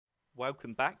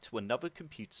welcome back to another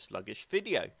Computer Sluggish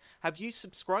video. Have you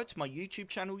subscribed to my YouTube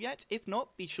channel yet? If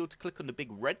not, be sure to click on the big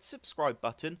red subscribe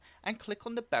button and click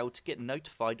on the bell to get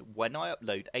notified when I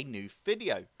upload a new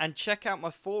video. And check out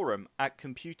my forum at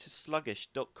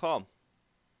computersluggish.com.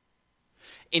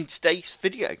 In today's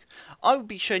video, I will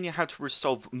be showing you how to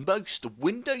resolve most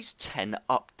Windows 10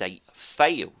 update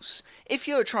fails. If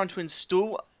you are trying to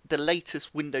install the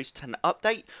latest Windows 10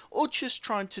 update, or just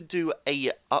trying to do a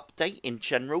update in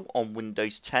general on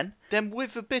Windows 10, then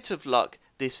with a bit of luck,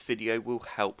 this video will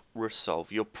help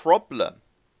resolve your problem.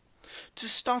 To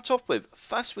start off with,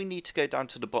 first we need to go down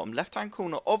to the bottom left hand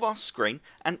corner of our screen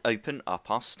and open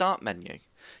up our start menu.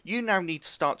 You now need to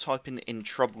start typing in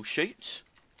Troubleshoot.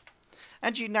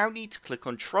 And you now need to click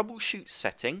on Troubleshoot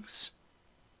Settings.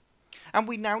 And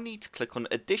we now need to click on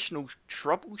Additional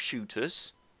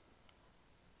Troubleshooters.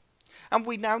 And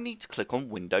we now need to click on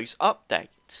Windows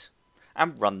Update.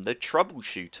 And run the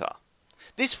Troubleshooter.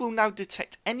 This will now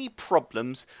detect any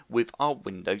problems with our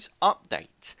Windows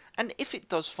Update. And if it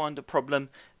does find a problem,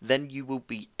 then you will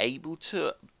be able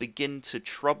to begin to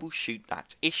troubleshoot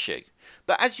that issue.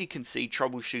 But as you can see,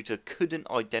 Troubleshooter couldn't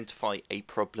identify a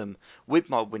problem with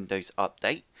my Windows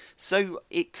Update, so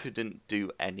it couldn't do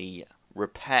any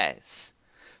repairs.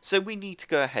 So we need to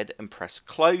go ahead and press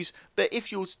close, but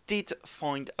if yours did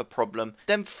find a problem,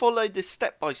 then follow the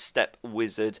step-by-step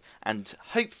wizard and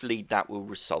hopefully that will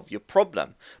resolve your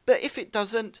problem. But if it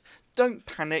doesn't, don't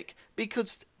panic,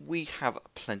 because we have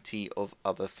plenty of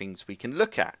other things we can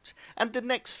look at. And the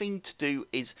next thing to do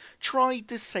is try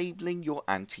disabling your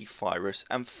antivirus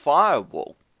and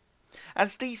firewall,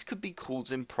 as these could be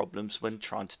causing problems when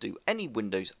trying to do any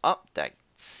Windows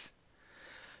updates.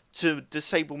 To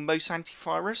disable most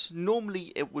antivirus,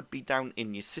 normally it would be down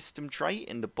in your system tray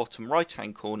in the bottom right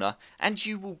hand corner, and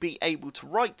you will be able to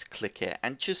right click it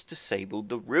and just disable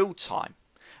the real time.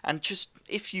 And just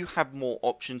if you have more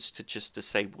options to just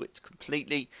disable it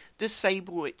completely,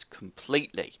 disable it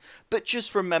completely. But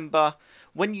just remember,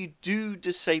 when you do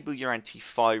disable your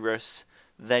antivirus,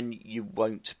 then you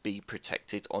won't be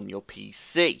protected on your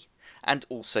PC. And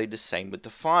also the same with the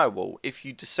firewall. If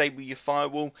you disable your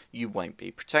firewall, you won't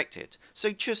be protected.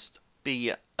 So just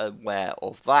be aware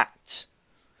of that.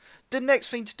 The next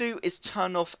thing to do is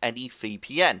turn off any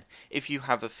VPN. If you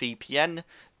have a VPN,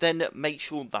 then make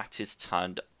sure that is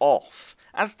turned off,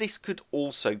 as this could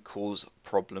also cause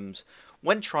problems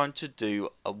when trying to do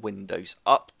a Windows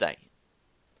update.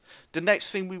 The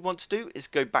next thing we want to do is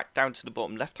go back down to the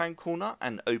bottom left hand corner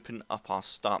and open up our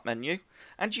start menu,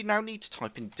 and you now need to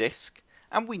type in disk,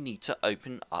 and we need to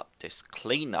open up disk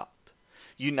cleanup.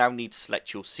 You now need to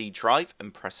select your C drive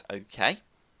and press OK,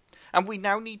 and we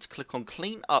now need to click on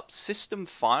clean up system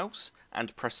files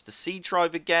and press the C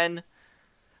drive again,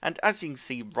 and as you can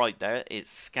see right there, it's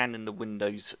scanning the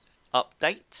Windows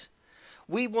update.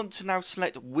 We want to now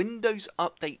select Windows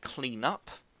Update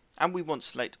Cleanup, and we want to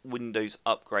select Windows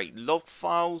Upgrade log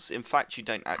files. In fact, you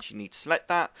don't actually need to select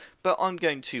that, but I'm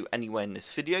going to anyway in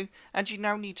this video. And you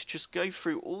now need to just go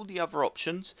through all the other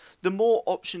options. The more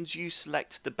options you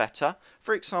select, the better.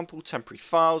 For example, temporary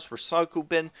files, recycle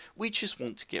bin. We just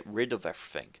want to get rid of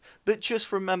everything. But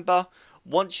just remember,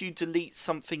 once you delete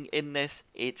something in this,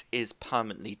 it is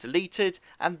permanently deleted,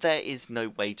 and there is no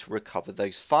way to recover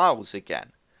those files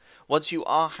again. Once you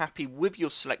are happy with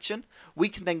your selection, we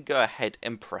can then go ahead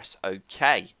and press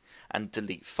OK and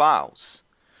delete files.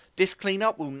 This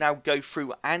cleanup will now go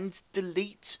through and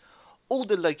delete all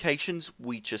the locations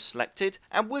we just selected,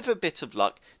 and with a bit of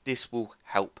luck, this will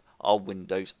help our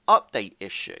Windows update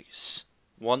issues.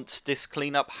 Once this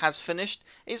cleanup has finished,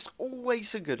 it's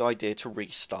always a good idea to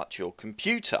restart your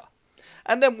computer.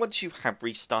 And then once you have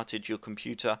restarted your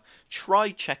computer,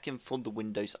 try checking for the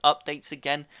Windows updates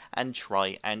again and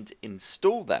try and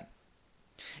install them.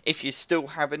 If you're still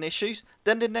having issues,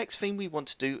 then the next thing we want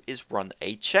to do is run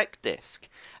a check disk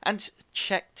and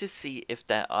check to see if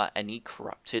there are any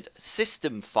corrupted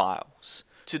system files.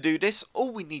 To do this,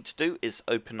 all we need to do is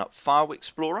open up File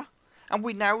Explorer, and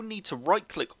we now need to right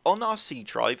click on our C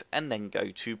drive and then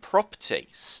go to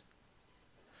Properties.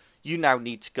 You now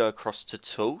need to go across to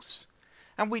Tools,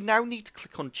 and we now need to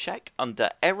click on Check under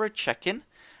Error Checking,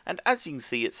 and as you can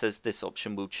see, it says this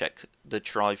option will check the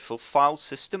drive for file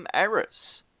system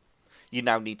errors. You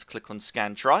now need to click on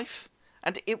Scan Drive,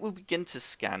 and it will begin to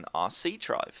scan our C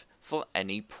drive for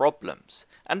any problems,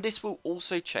 and this will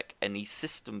also check any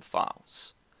system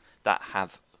files that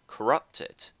have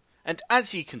corrupted. And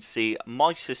as you can see,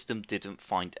 my system didn't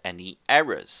find any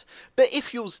errors. But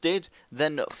if yours did,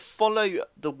 then follow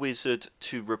the wizard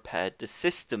to repair the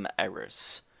system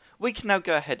errors. We can now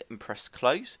go ahead and press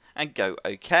close and go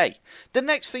OK. The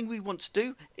next thing we want to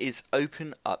do is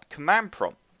open up command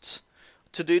prompt.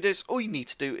 To do this, all you need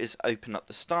to do is open up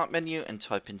the start menu and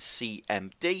type in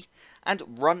CMD and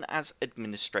run as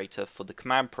administrator for the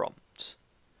command prompt.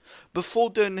 Before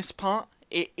doing this part,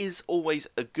 it is always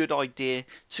a good idea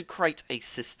to create a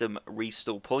system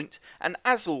restore point, and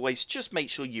as always just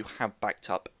make sure you have backed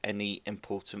up any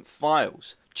important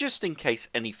files, just in case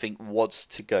anything was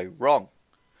to go wrong.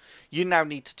 You now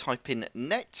need to type in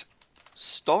net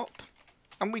stop,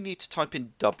 and we need to type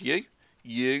in WUAUSERV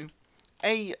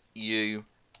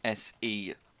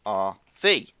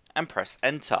and press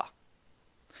enter.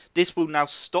 This will now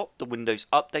stop the Windows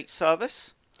Update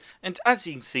service. And as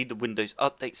you can see, the Windows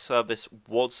Update service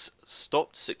was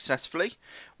stopped successfully.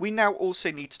 We now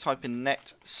also need to type in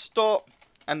net stop,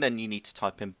 and then you need to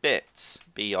type in bits,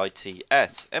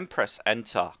 BITS, and press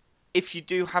enter. If you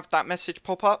do have that message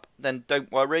pop up, then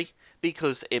don't worry,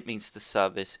 because it means the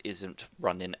service isn't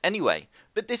running anyway.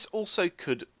 But this also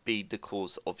could be the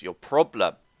cause of your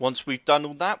problem. Once we've done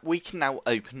all that, we can now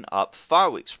open up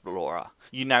File Explorer.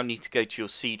 You now need to go to your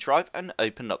C drive and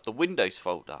open up the Windows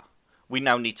folder. We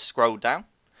now need to scroll down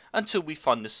until we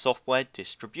find the software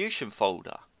distribution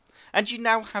folder. And you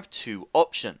now have two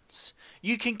options.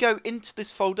 You can go into this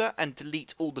folder and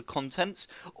delete all the contents,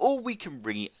 or we can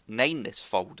rename this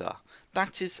folder.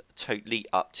 That is totally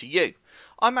up to you.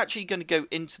 I'm actually going to go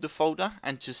into the folder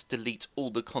and just delete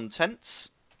all the contents.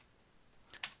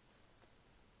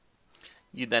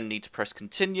 You then need to press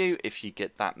continue. If you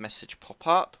get that message pop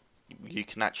up, you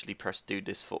can actually press do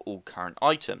this for all current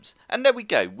items. And there we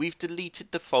go, we've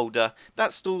deleted the folder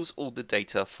that stores all the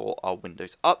data for our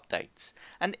Windows updates.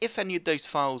 And if any of those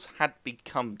files had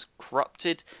become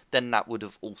corrupted, then that would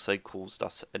have also caused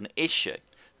us an issue.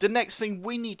 The next thing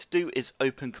we need to do is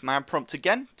open command prompt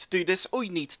again. To do this, all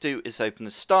you need to do is open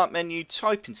the start menu,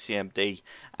 type in CMD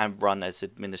and run as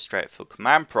administrator for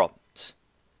command prompt.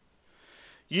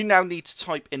 You now need to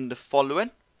type in the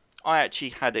following. I actually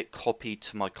had it copied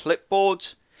to my clipboard.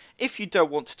 If you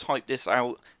don't want to type this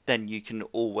out, then you can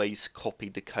always copy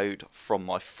the code from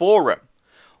my forum.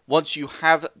 Once you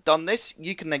have done this,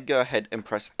 you can then go ahead and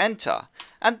press enter,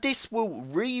 and this will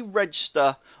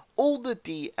re-register all the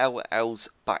DLLs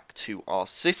back to our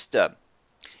system.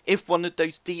 If one of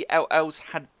those DLLs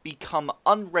had become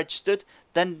unregistered,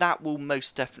 then that will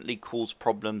most definitely cause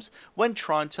problems when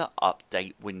trying to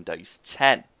update Windows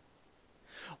 10.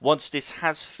 Once this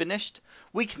has finished,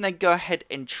 we can then go ahead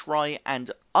and try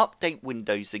and update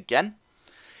Windows again.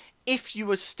 If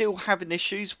you are still having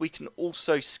issues, we can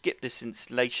also skip this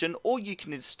installation, or you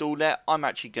can install it. I'm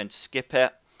actually going to skip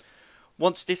it.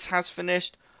 Once this has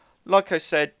finished, like I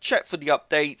said, check for the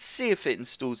updates, see if it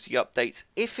installs the updates.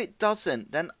 If it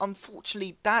doesn't, then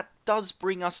unfortunately that does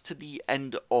bring us to the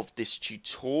end of this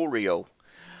tutorial.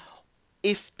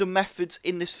 If the methods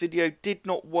in this video did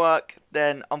not work,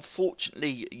 then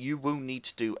unfortunately you will need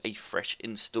to do a fresh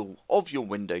install of your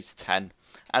Windows 10,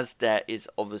 as there is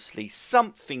obviously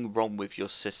something wrong with your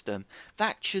system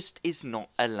that just is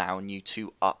not allowing you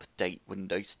to update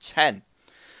Windows 10.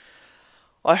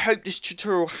 I hope this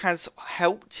tutorial has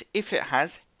helped. If it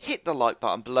has, hit the like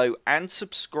button below and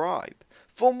subscribe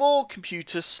for more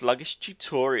computer sluggish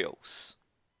tutorials.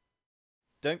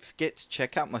 Don't forget to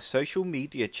check out my social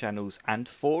media channels and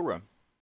forum.